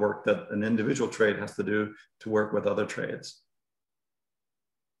between the work that an individual trade has to do to work with other trades.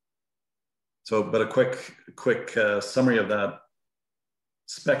 So, but a quick summary of that.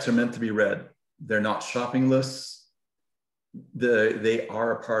 Specs are meant to be read. They're not shopping lists. They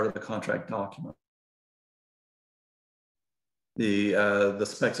are a part of the contract document. The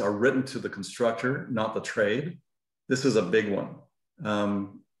specs are written to the constructor, not the trade. This is a big one.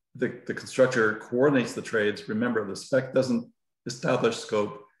 The constructor coordinates the trades. Remember, the spec doesn't establish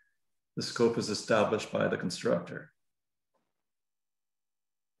scope. The scope is established by the constructor.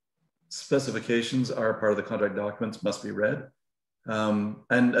 Specifications are a part of the contract documents, must be read. And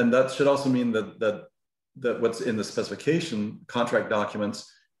that should also mean that what's in the specification, contract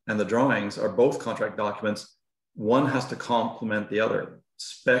documents, and the drawings are both contract documents, one has to complement the other.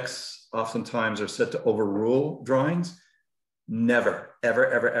 Specs oftentimes are said to overrule drawings. Never, ever,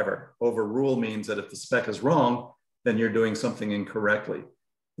 ever, ever. Overrule means that if the spec is wrong, then you're doing something incorrectly.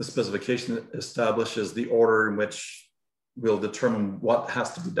 The specification establishes the order in which we'll determine what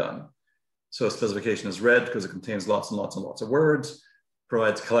has to be done. So a specification is read because it contains lots and lots and lots of words,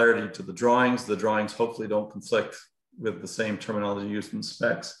 provides clarity to the drawings. The drawings hopefully don't conflict with the same terminology used in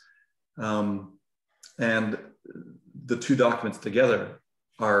specs. And the two documents together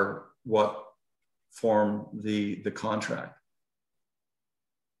are what form the contract.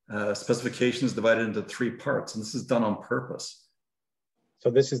 Specification is divided into 3 parts, and this is done on purpose. So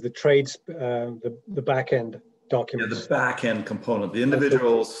this is the trades, the back end documents. Yeah, the back end component, the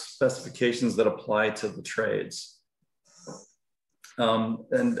individual specifications that apply to the trades.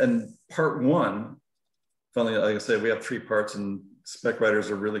 And part 1, finally, like I said, we have 3 parts, and spec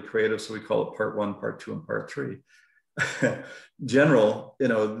writers are really creative, so we call it part 1, part 2, and part 3. General,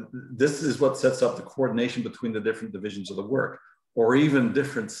 this is what sets up the coordination between the different divisions of the work, or even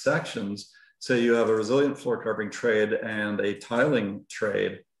different sections. Say you have a resilient floor covering trade and a tiling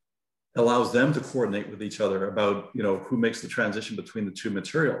trade, allows them to coordinate with each other about who makes the transition between the 2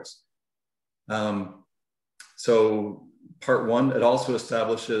 materials. So part 1, it also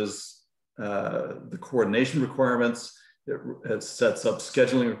establishes the coordination requirements. It sets up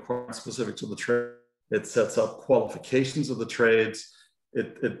scheduling requirements specific to the trade. It sets up qualifications of the trades.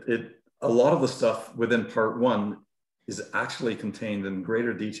 A lot of the stuff within part 1 is actually contained in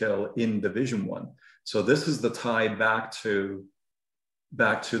greater detail in division 1. So this is the tie back to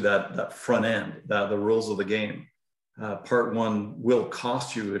that front end, the rules of the game. Part 1 will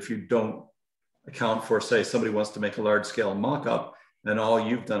cost you if you don't account for, say, somebody wants to make a large scale mock-up, and all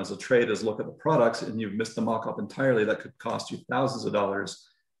you've done as a trade is look at the products and you've missed the mock-up entirely. That could cost you thousands of dollars.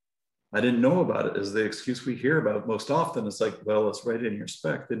 I didn't know about it, is the excuse we hear about most often. It's like, well, it's right in your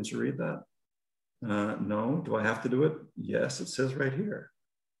spec. Didn't you read that? No. Do I have to do it? Yes, it says right here.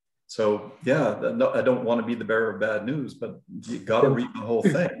 So yeah, no, I don't want to be the bearer of bad news, but you got to read the whole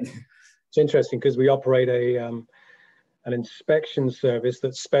thing. It's interesting because we operate an inspection service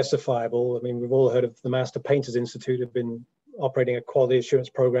that's specifiable. I mean, we've all heard of the Master Painters Institute, have been operating a quality assurance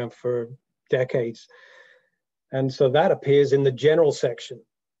program for decades. And so that appears in the general section.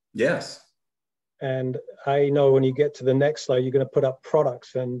 Yes. And I know when you get to the next slide, you're going to put up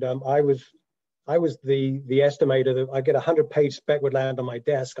products. And I was the estimator that I get a 100-page spec would land on my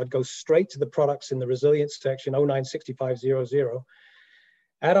desk. I'd go straight to the products in the resilience section, 096500,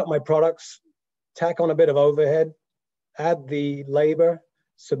 add up my products, tack on a bit of overhead, add the labor,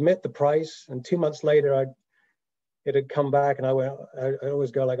 submit the price, and 2 months later, it had come back, and I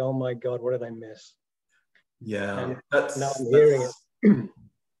always go like, oh my God, what did I miss? Yeah, now I'm hearing it.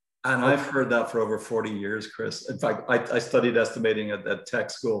 And I've heard that for over 40 years, Chris. In fact, I studied estimating at tech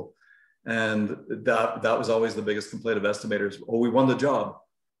school, and that was always the biggest complaint of estimators. Oh, we won the job.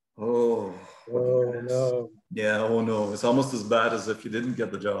 Oh no. Yeah, oh no. It's almost as bad as if you didn't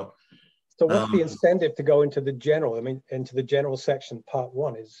get the job. So what's the incentive to go into the general? I mean, into the general section, part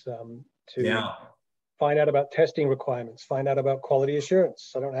 1 is to find out about testing requirements, find out about quality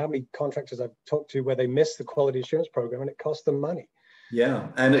assurance. I don't know how many contractors I've talked to where they missed the quality assurance program and it cost them money. Yeah,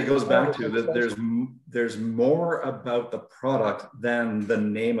 and it goes back to that there's more about the product than the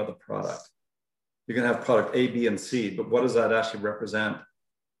name of the product. You can have product A, B, and C, but what does that actually represent?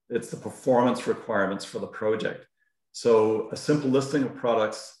 It's the performance requirements for the project. So a simple listing of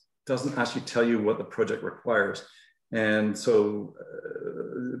products doesn't actually tell you what the project requires. And so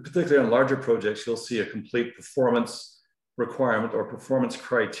particularly on larger projects, you'll see a complete performance requirement or performance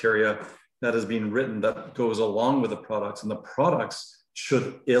criteria that has been written that goes along with the products, and the products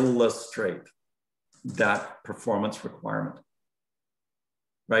should illustrate that performance requirement,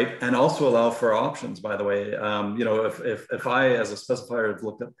 right? And also allow for options, by the way. If I, as a specifier, have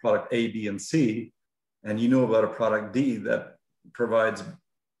looked at product A, B, and C, and you know about a product D that provides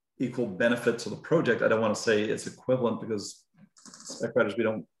equal benefit to the project, I don't want to say it's equivalent because spec writers, we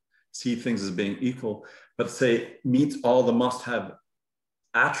don't see things as being equal, but say meets all the must-have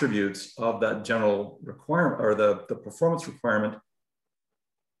attributes of that general requirement or the performance requirement,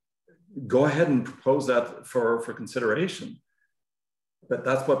 go ahead and propose that for consideration. But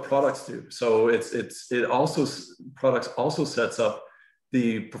that's what products do. So products also sets up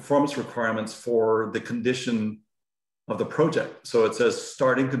the performance requirements for the condition of the project. So it says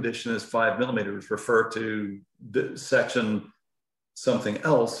starting condition is 5 millimeters, refer to the section something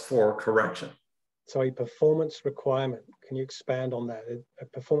else for correction. So a performance requirement, can you expand on that? A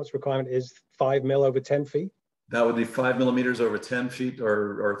performance requirement is 5 mil over 10 feet? That would be 5 millimeters over 10 feet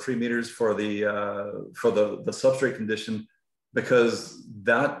or 3 meters for the substrate condition, because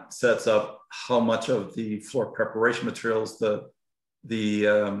that sets up how much of the floor preparation materials the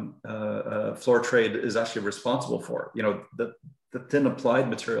floor trade is actually responsible for. You know, the thin applied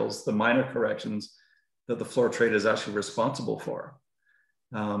materials, the minor corrections that the floor trade is actually responsible for.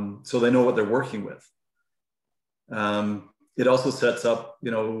 So they know what they're working with. It also sets up,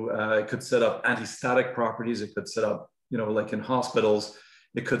 you know, it could set up anti-static properties. It could set up, you know, like in hospitals,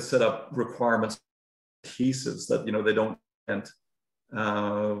 it could set up requirements, adhesives that, you know, they don't end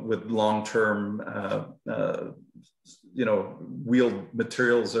with long-term, you know, wheeled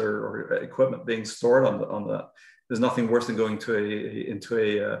materials or equipment being stored on the. There's nothing worse than going into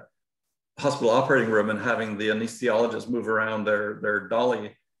a hospital operating room and having the anesthesiologist move around their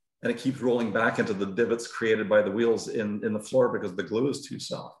dolly, and it keeps rolling back into the divots created by the wheels in the floor because the glue is too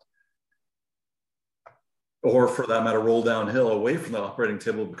soft. Or for that matter, roll downhill away from the operating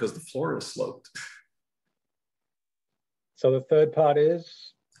table because the floor is sloped. So the third part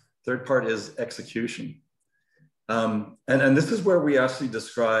is? Third part is execution. And this is where we actually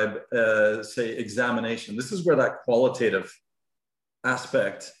describe, say, examination. This is where that qualitative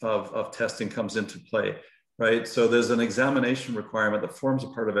aspect of testing comes into play. Right, so there's an examination requirement that forms a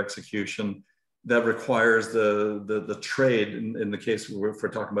part of execution that requires the trade, in the case if we're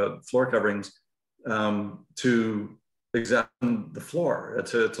talking about floor coverings, to examine the floor,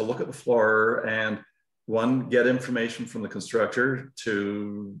 to look at the floor and one, get information from the constructor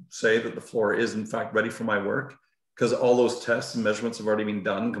to say that the floor is in fact ready for my work, because all those tests and measurements have already been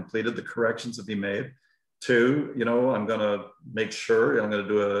done, completed, the corrections have been made. Two, you know, I'm going to make sure, I'm going to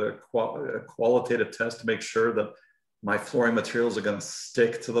do a qualitative test to make sure that my flooring materials are going to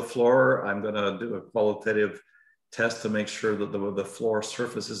stick to the floor. I'm going to do a qualitative test to make sure that the floor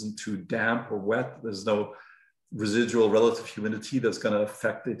surface isn't too damp or wet. There's no residual relative humidity that's going to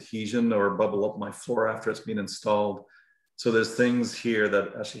affect the adhesion or bubble up my floor after it's been installed. So there's things here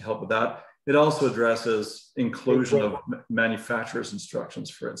that actually help with that. It also addresses inclusion of manufacturer's instructions,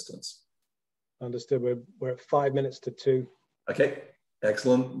 for instance. Understood. We're at 5 minutes to 2. Okay,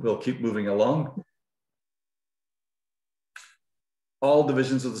 excellent. We'll keep moving along. All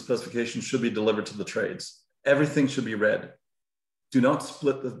divisions of the specification should be delivered to the trades. Everything should be read. Do not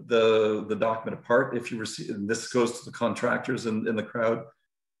split the document apart. If you receive, and this goes to the contractors in the crowd,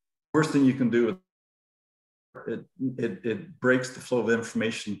 worst thing you can do, it breaks the flow of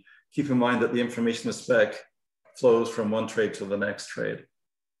information. Keep in mind that the information of spec flows from one trade to the next trade.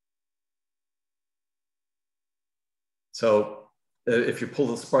 So if you pull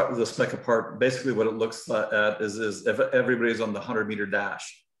the spec apart, basically what it looks at is if everybody's on the 100-meter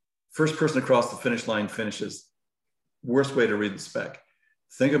dash. First person across the finish line finishes. Worst way to read the spec.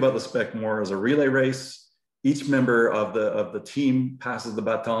 Think about the spec more as a relay race. Each member of the team passes the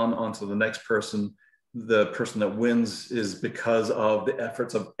baton on to the next person. The person that wins is because of the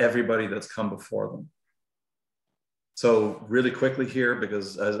efforts of everybody that's come before them. So really quickly here,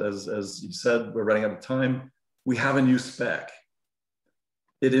 because as you said, we're running out of time. We have a new spec.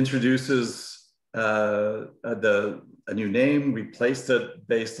 It introduces a new name. We placed it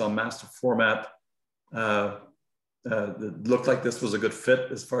based on master format. It looked like this was a good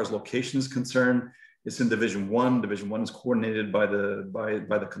fit as far as location is concerned. It's in Division 1. Division 1 is coordinated by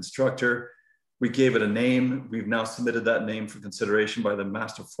the constructor. We gave it a name. We've now submitted that name for consideration by the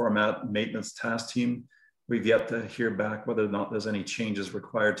master format maintenance task team. We've yet to hear back whether or not there's any changes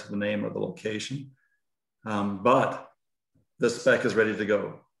required to the name or the location. But the spec is ready to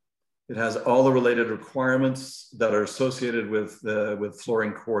go. It has all the related requirements that are associated with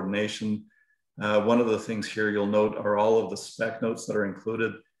flooring coordination. One of the things here you'll note are all of the spec notes that are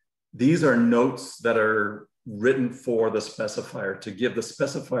included. These are notes that are written for the specifier to give the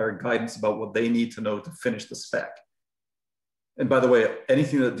specifier guidance about what they need to know to finish the spec. And by the way,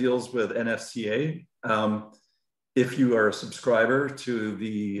 anything that deals with NFCA, if you are a subscriber to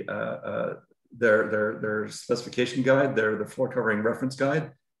the their specification guide, their floor covering reference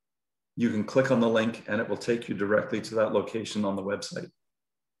guide, you can click on the link and it will take you directly to that location on the website.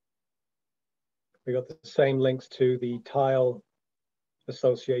 We got the same links to the Tile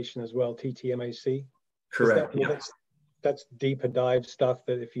Association as well, TTMAC. Correct. That's deeper dive stuff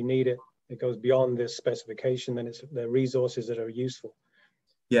that if you need it, it goes beyond this specification, then it's the resources that are useful.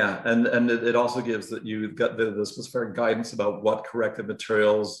 Yeah, and it also gives that you've got the specific guidance about what corrective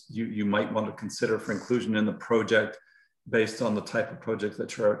materials you might want to consider for inclusion in the project based on the type of project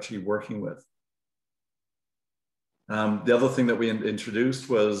that you're actually working with. The other thing that we introduced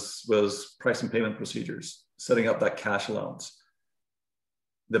was price and payment procedures, setting up that cash allowance.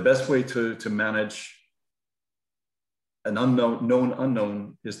 The best way to manage an known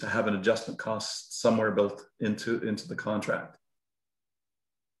unknown is to have an adjustment cost somewhere built into the contract.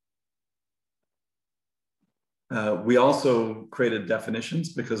 We also created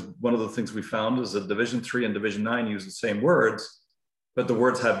definitions, because one of the things we found is that Division 3 and Division 9 use the same words, but the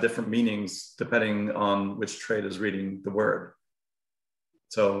words have different meanings depending on which trade is reading the word.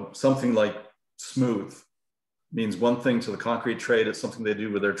 So something like smooth means one thing to the concrete trade. It's something they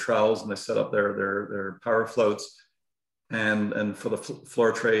do with their trowels, and they set up their power floats. And for the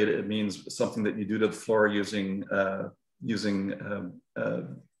floor trade, it means something that you do to the floor using a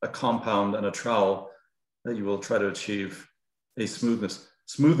compound and a trowel, that you will try to achieve a smoothness.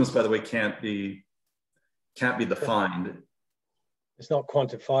 Smoothness, by the way, can't be defined. It's not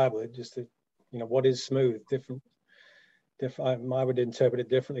quantifiable. It just, what is smooth? I would interpret it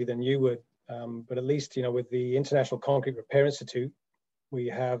differently than you would. But at least, with the International Concrete Repair Institute, we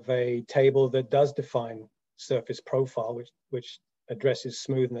have a table that does define surface profile, which addresses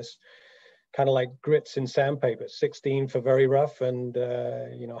smoothness, kind of like grits in sandpaper, 16 for very rough and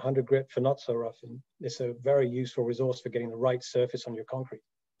 100 grit for not so rough. And it's a very useful resource for getting the right surface on your concrete.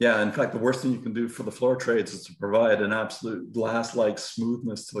 Yeah, in fact, the worst thing you can do for the floor trades is to provide an absolute glass-like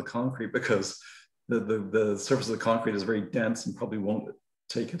smoothness to the concrete, because the surface of the concrete is very dense and probably won't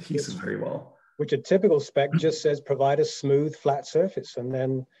take adhesive very well. Which a typical spec just says provide a smooth, flat surface, and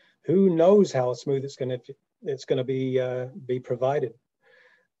then who knows how smooth it's going to be provided.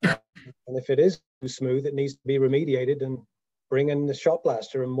 And if it is too smooth, it needs to be remediated and bring in the shot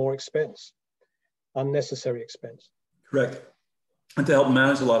blaster and more expense, unnecessary expense. Correct. And to help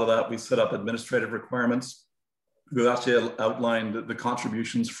manage a lot of that, we set up administrative requirements. We've actually outlined the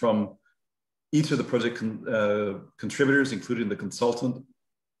contributions from each of the project contributors, including the consultant,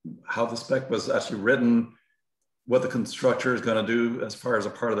 how the spec was actually written, what the constructor is going to do as far as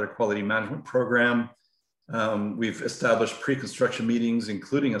a part of their quality management program. We've established pre-construction meetings,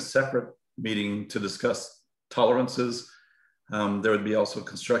 including a separate meeting to discuss tolerances. There would be also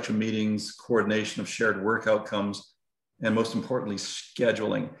construction meetings, coordination of shared work outcomes, and most importantly,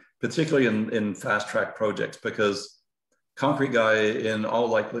 scheduling, particularly in fast-track projects, because concrete guy in all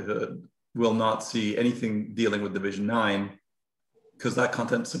likelihood will not see anything dealing with Division 9, because that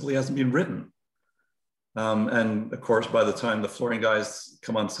content simply hasn't been written. And of course, by the time the flooring guys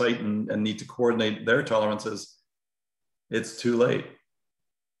come on site and need to coordinate their tolerances, it's too late.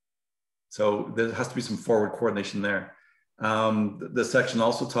 So there has to be some forward coordination there. The section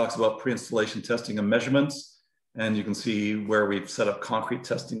also talks about pre-installation testing and measurements. And you can see where we've set up concrete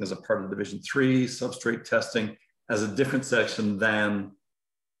testing as a part of Division 3, substrate testing as a different section than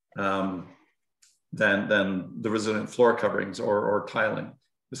the resilient floor coverings or tiling.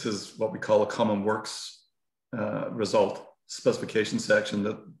 This is what we call a common works result specification section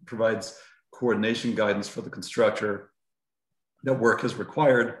that provides coordination guidance for the constructor that work is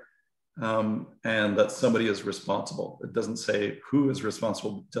required and that somebody is responsible. It doesn't say who is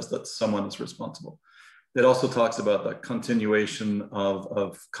responsible, just that someone is responsible. It also talks about the continuation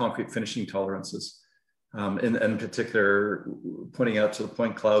of concrete finishing tolerances, in particular, pointing out to the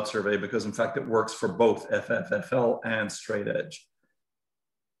point cloud survey, because in fact it works for both FFFL and straight edge.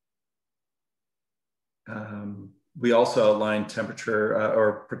 We also outline temperature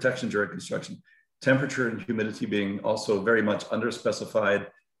or protection during construction. Temperature and humidity being also very much underspecified.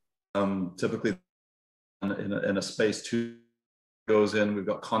 Typically in a space 2 goes in, we've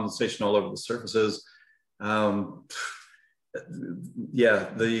got condensation all over the surfaces. Yeah,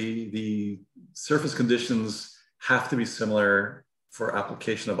 the surface conditions have to be similar for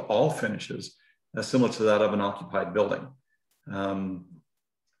application of all finishes, similar to that of an occupied building.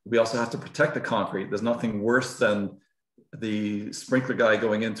 We also have to protect the concrete. There's nothing worse than the sprinkler guy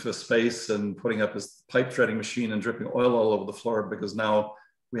going into a space and putting up his pipe threading machine and dripping oil all over the floor, because now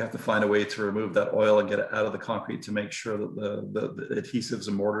we have to find a way to remove that oil and get it out of the concrete to make sure that the adhesives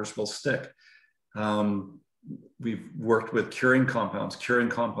and mortars will stick. We've worked with curing compounds. Curing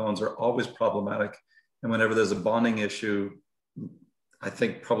compounds are always problematic. And whenever there's a bonding issue, I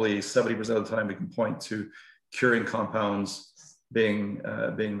think probably 70% of the time we can point to curing compounds being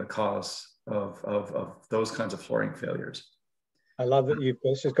the cause of those kinds of flooring failures. I love that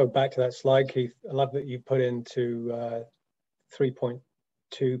let's just go back to that slide, Keith. I love that you put into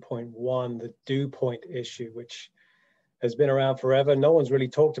 3.2.1 the dew point issue, which has been around forever. No one's really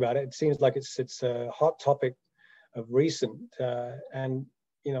talked about it. It seems like it's a hot topic of recent and,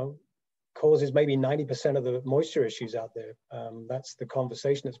 causes maybe 90% of the moisture issues out there. That's the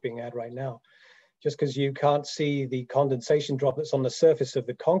conversation that's being had right now. Just because you can't see the condensation droplets on the surface of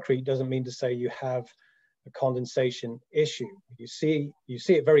the concrete doesn't mean to say you have a condensation issue. You see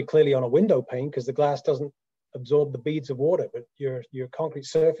it very clearly on a window pane because the glass doesn't absorb the beads of water, but your concrete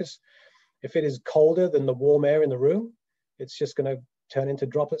surface, if it is colder than the warm air in the room, it's just going to turn into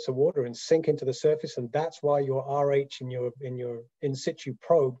droplets of water and sink into the surface. And that's why your RH in your in situ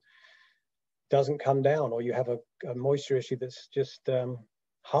probe doesn't come down, or you have a moisture issue that's just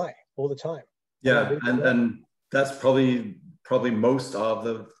high all the time. Yeah, and that's probably most of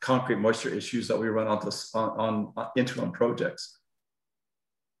the concrete moisture issues that we run into on projects.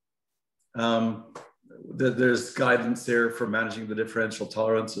 There's guidance there for managing the differential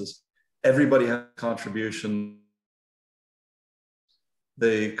tolerances. Everybody has a contribution.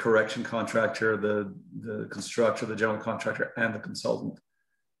 The correction contractor, the constructor, the general contractor, and the consultant.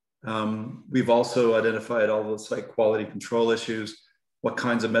 We've also identified all the site quality control issues, what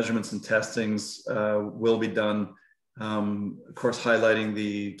kinds of measurements and testings will be done. Of course, highlighting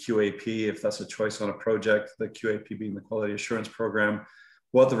the QAP, if that's a choice on a project, the QAP being the quality assurance program,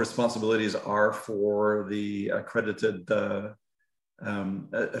 what the responsibilities are for the accredited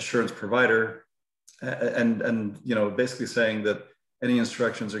assurance provider, and you know, basically saying that any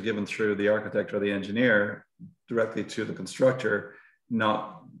instructions are given through the architect or the engineer directly to the constructor,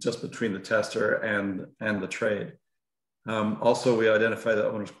 not just between the tester and the trade. Also, we identify the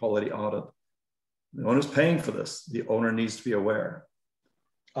owner's quality audit. The owner's paying for this. The owner needs to be aware.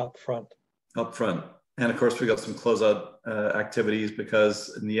 Up front. And of course, we got some closeout activities,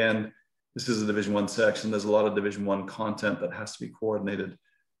 because in the end, this is a Division 1 section. There's a lot of Division 1 content that has to be coordinated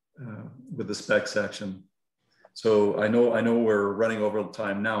with the spec section. So I know we're running over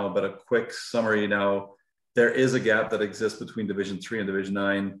time now, but a quick summary now. There is a gap that exists between Division 3 and Division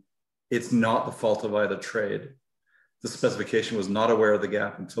 9. It's not the fault of either trade. The specification was not aware of the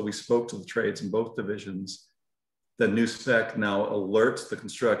gap until we spoke to the trades in both divisions. The new spec now alerts the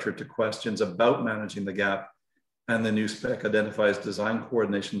constructor to questions about managing the gap, and the new spec identifies design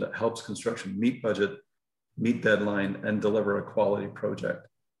coordination that helps construction meet budget, meet deadline, and deliver a quality project.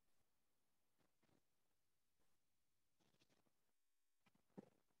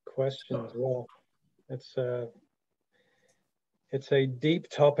 Questions? Well, it's a deep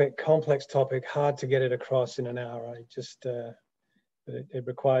topic, complex topic, hard to get it across in an hour. It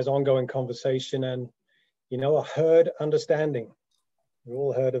requires ongoing conversation and, you know, a herd understanding. We've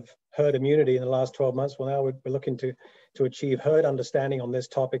all heard of herd immunity in the last 12 months. Well, now we're looking to achieve herd understanding on this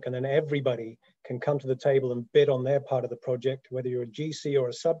topic, and then everybody can come to the table and bid on their part of the project, whether you're a GC or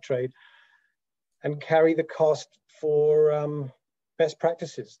a sub-trade, and carry the cost for best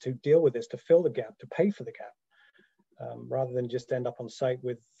practices to deal with this, to fill the gap, to pay for the gap. Rather than just end up on site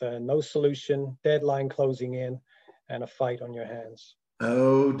with no solution, deadline closing in, and a fight on your hands.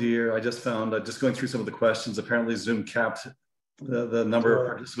 Oh dear, I just going through some of the questions. Apparently Zoom capped the number of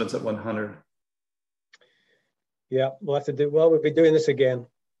participants at 100. Yeah, we'll have to we'll be doing this again.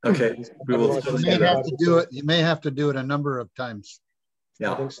 Okay, we will. You may have to do it. You may have to do it a number of times.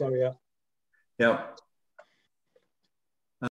 Yeah, I think so. Yeah. Yeah.